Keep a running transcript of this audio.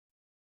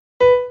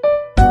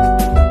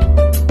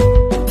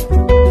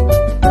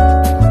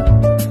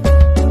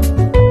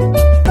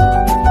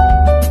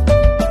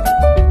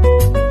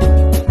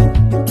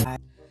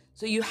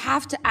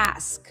have to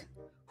ask,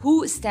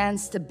 who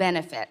stands to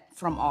benefit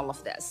from all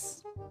of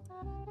this?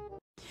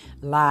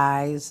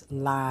 Lies,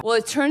 lies. Well,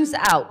 it turns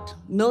out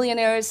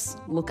millionaires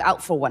look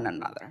out for one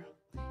another.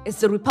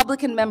 It's the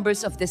Republican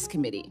members of this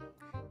committee,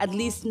 at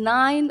least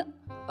 9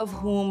 of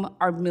whom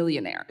are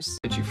millionaires.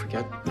 Did you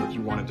forget what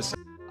you wanted to say?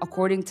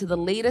 According to the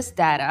latest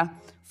data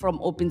from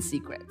Open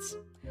Secrets.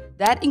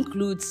 That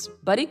includes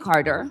Buddy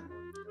Carter,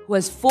 who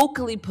has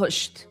vocally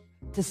pushed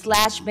to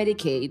slash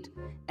Medicaid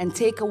and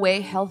take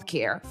away health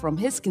care from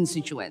his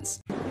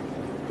constituents.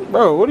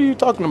 Bro, what are you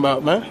talking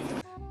about, man?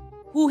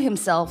 Who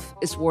himself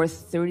is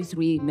worth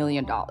 $33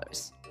 million.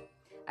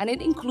 And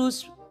it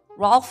includes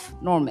Ralph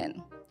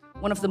Norman,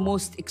 one of the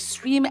most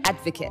extreme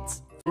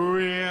advocates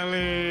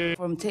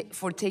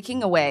for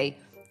taking away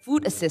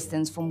food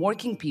assistance from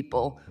working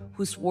people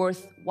who's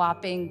worth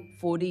whopping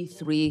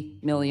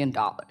 $43 million.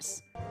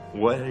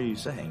 What are you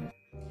saying?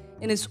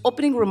 In his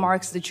opening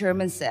remarks, the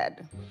chairman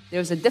said,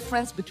 there's a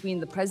difference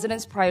between the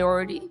president's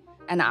priority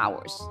and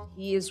ours.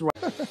 He is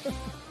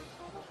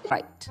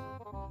right.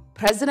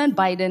 President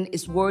Biden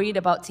is worried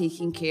about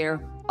taking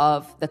care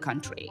of the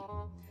country.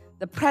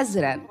 The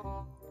president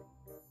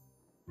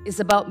is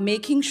about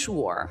making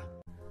sure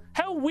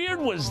how weird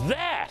was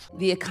that?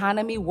 The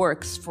economy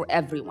works for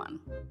everyone,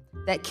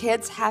 that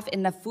kids have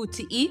enough food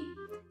to eat,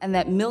 and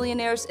that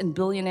millionaires and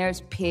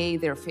billionaires pay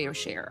their fair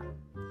share.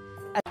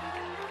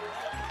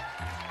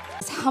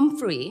 As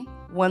Humphrey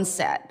once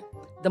said,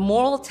 the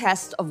moral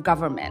test of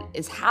government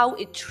is how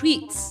it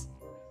treats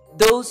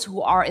those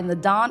who are in the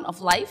dawn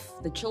of life,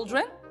 the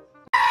children,